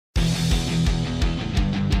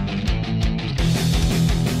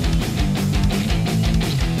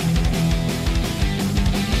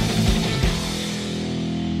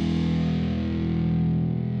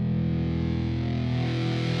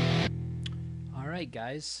Alright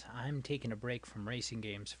guys, I'm taking a break from racing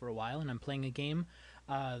games for a while and I'm playing a game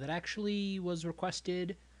that actually was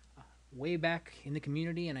requested way back in the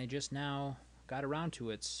community and I just now got around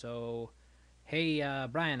to it. So, hey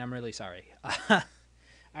Brian, I'm really sorry.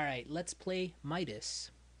 Alright, let's play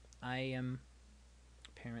Midas. I am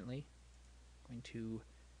apparently going to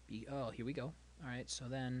be... Oh, here we go. Alright, so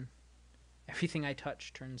then everything I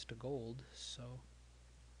touch turns to gold, so...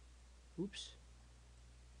 Oops.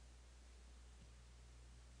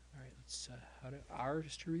 Alright, let's... how to... R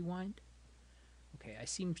just to rewind? Okay, I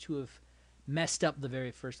seem to have messed up the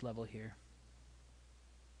very first level here.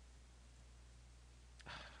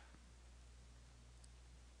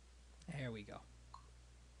 There we go.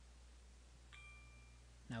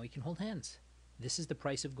 Now we can hold hands. This is the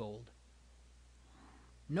price of gold.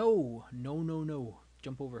 No! No, no, no.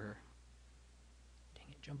 Jump over her. Dang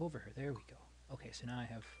it, jump over her. There we go. Okay, so now I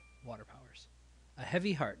have water powers. A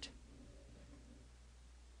heavy heart.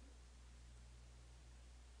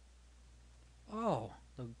 Oh,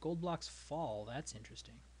 the gold blocks fall. That's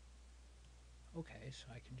interesting. Okay, so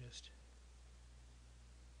I can just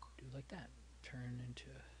do like that. Turn into...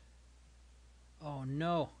 Oh,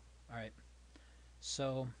 no. Alright.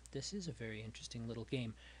 So, this is a very interesting little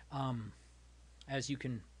game. As you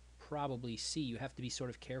can probably see, you have to be sort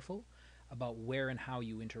of careful about where and how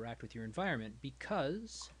you interact with your environment,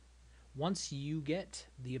 because once you get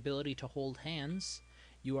the ability to hold hands,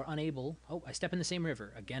 you are unable... Oh, I step in the same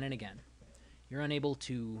river again and again. You're unable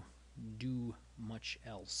to do much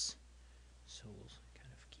else. So we'll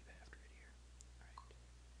kind of keep after it here. All right.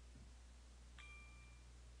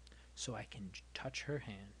 So I can touch her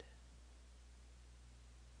hand.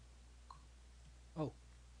 Oh,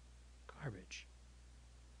 garbage.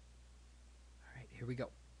 All right, here we go.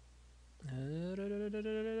 Oh,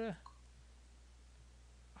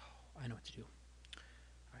 I know what to do.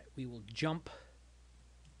 All right, we will jump.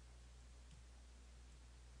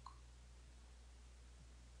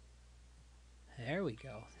 There we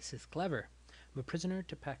go. This is clever. I'm a prisoner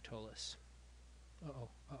to Pactolus. Uh-oh,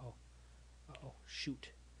 uh-oh, uh-oh, shoot.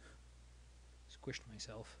 Squished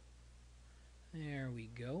myself. There we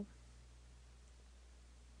go.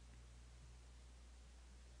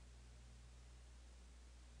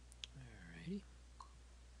 Alrighty.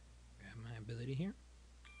 Grab my ability here.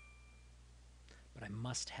 But I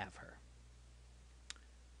must have her.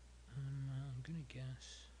 I'm gonna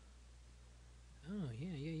guess... Oh,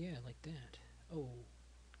 yeah, like that. Oh,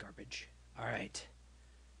 garbage. Alright.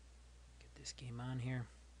 Get this game on here.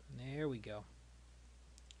 There we go.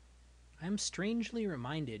 I'm strangely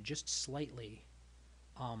reminded, just slightly,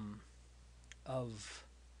 of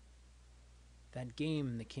that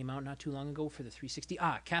game that came out not too long ago for the 360.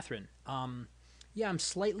 Ah, Catherine. Yeah, I'm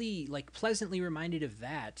slightly, like, pleasantly reminded of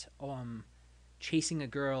that. Chasing a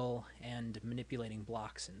girl and manipulating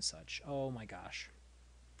blocks and such. Oh my gosh.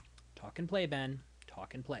 Talk and play, Ben.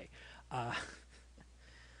 Talk and play.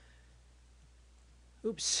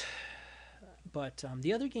 Oops. But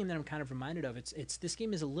the other game that I'm kind of reminded of, it's this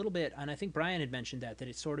game is a little bit, and I think Brian had mentioned that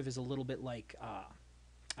it sort of is a little bit like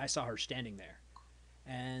I Saw Her Standing There,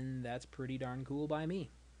 and that's pretty darn cool by me.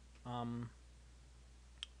 If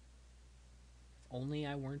only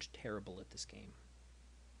I weren't terrible at this game.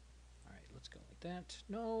 All right, let's go like that.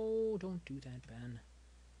 No, don't do that, Ben.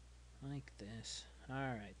 Like this. All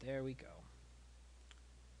right, there we go.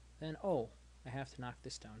 Then, oh, I have to knock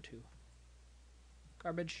this down too.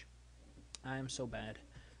 Garbage. I am so bad.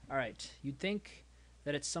 Alright, you'd think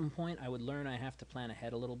that at some point I would learn I have to plan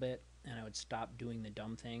ahead a little bit and I would stop doing the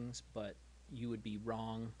dumb things, but you would be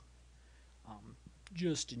wrong.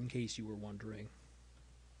 Just in case you were wondering.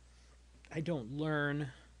 I don't learn.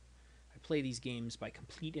 I play these games by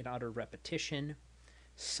complete and utter repetition,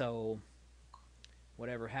 so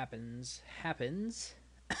whatever happens, happens.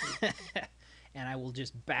 And I will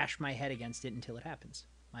just bash my head against it until it happens.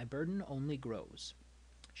 My burden only grows.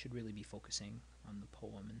 Should really be focusing on the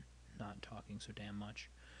poem and not talking so damn much.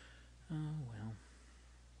 Oh, well.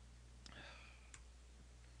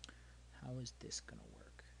 How is this gonna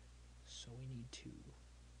work? So we need to...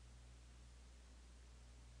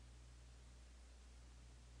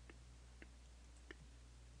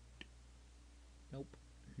 Nope.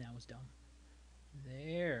 That was dumb.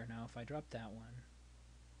 There. Now if I drop that one...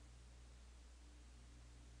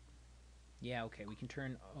 Yeah, okay, we can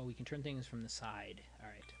turn... Oh, we can turn things from the side.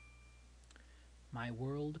 Alright. My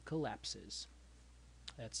world collapses.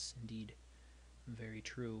 That's indeed very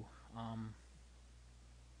true.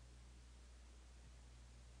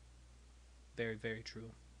 Very, very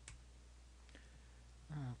true.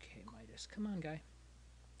 Okay, Midas. Come on, guy.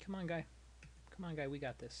 Come on, guy. Come on, guy. We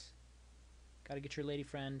got this. Gotta get your lady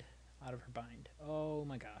friend. out of her bind. Oh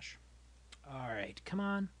my gosh. All right, come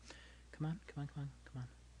on. Come on, come on, come on, come on,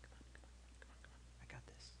 come on, come on, come on, come on. I got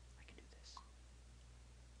this. I can do this.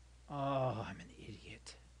 Oh, I'm an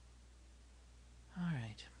idiot. All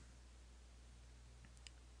right.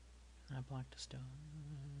 I blocked a stone.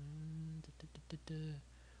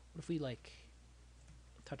 What if we, like,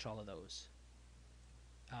 touch all of those?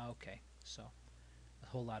 Okay, so a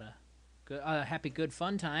whole lot of good, happy, good,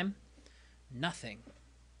 fun time. Nothing.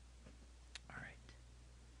 All right.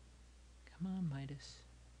 Come on, Midas.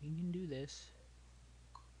 We can do this.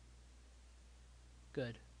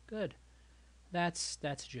 Good, good. That's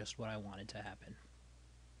just what I wanted to happen.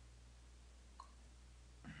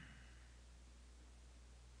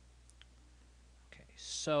 Okay,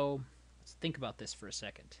 so let's think about this for a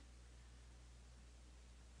second.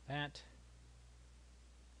 That.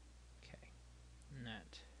 Okay. And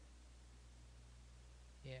that.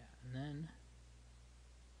 Yeah, and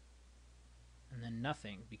then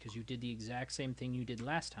nothing, because you did the exact same thing you did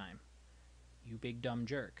last time. You big dumb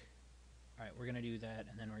jerk. Alright, we're gonna do that,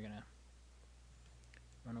 and then we're gonna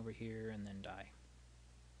run over here and then die.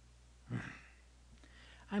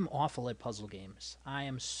 I'm awful at puzzle games. I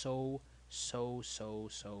am so bad.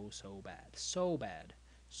 So bad.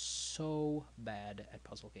 So bad at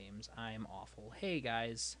puzzle games. I am awful. Hey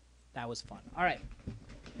guys, that was fun. Alright.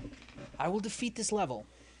 I will defeat this level.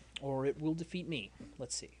 Or it will defeat me.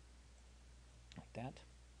 Let's see. Like that.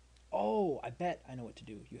 Oh, I bet I know what to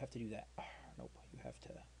do. You have to do that. Oh, nope, you have to...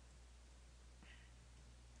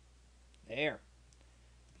 There.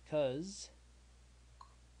 Because...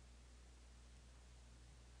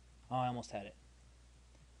 Oh, I almost had it.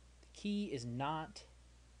 The key is not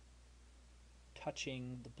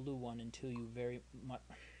touching the blue one until you very much...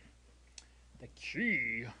 The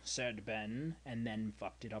key, said Ben, and then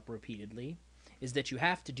fucked it up repeatedly, is that you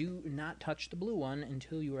have to do not touch the blue one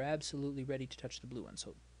until you are absolutely ready to touch the blue one.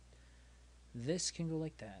 So this can go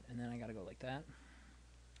like that, and then I gotta go like that,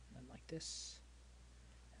 and then like this,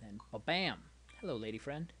 and then ba-bam. Hello, lady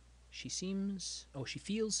friend. She seems... Oh, she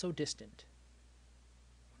feels so distant.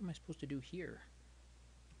 What am I supposed to do here?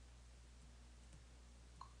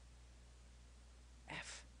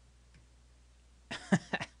 F.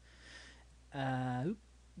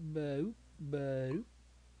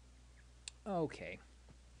 Okay.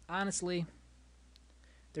 Honestly,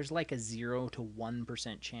 there's like a 0 to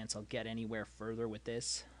 1% chance I'll get anywhere further with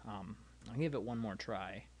this. I'll give it one more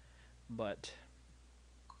try, but...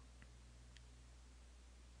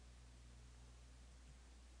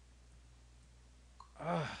 Ugh.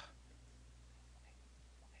 Okay.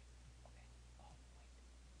 Oh,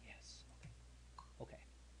 wait. Yes. Okay.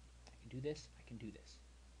 I can do this. I can do this.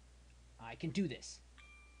 I can do this.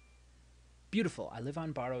 Beautiful. I live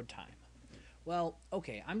on borrowed time. Well,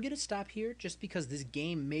 okay, I'm going to stop here just because this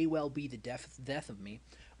game may well be the death of me,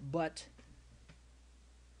 but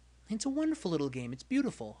it's a wonderful little game. It's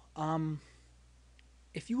beautiful.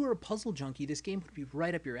 If you were a puzzle junkie, this game would be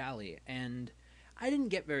right up your alley, and I didn't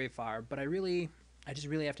get very far, but I just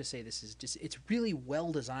really have to say it's really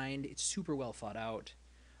well designed. It's super well thought out.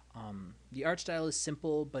 The art style is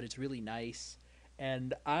simple, but it's really nice,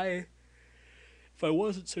 and if I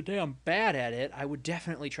wasn't so damn bad at it, I would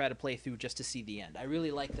definitely try to play through just to see the end. I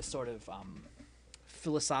really like the sort of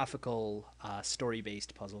philosophical,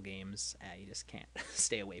 story-based puzzle games. You just can't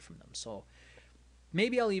stay away from them. So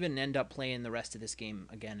maybe I'll even end up playing the rest of this game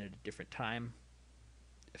again at a different time,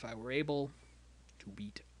 if I were able to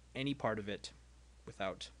beat any part of it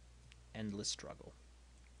without endless struggle.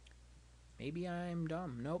 Maybe I'm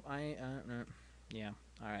dumb. Nope, yeah.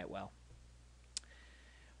 Alright, well.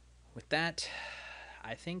 With that...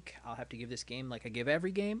 I think I'll have to give this game, like I give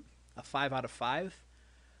every game, a 5 out of 5,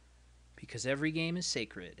 because every game is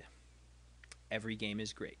sacred. Every game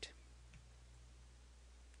is great.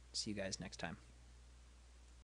 See you guys next time.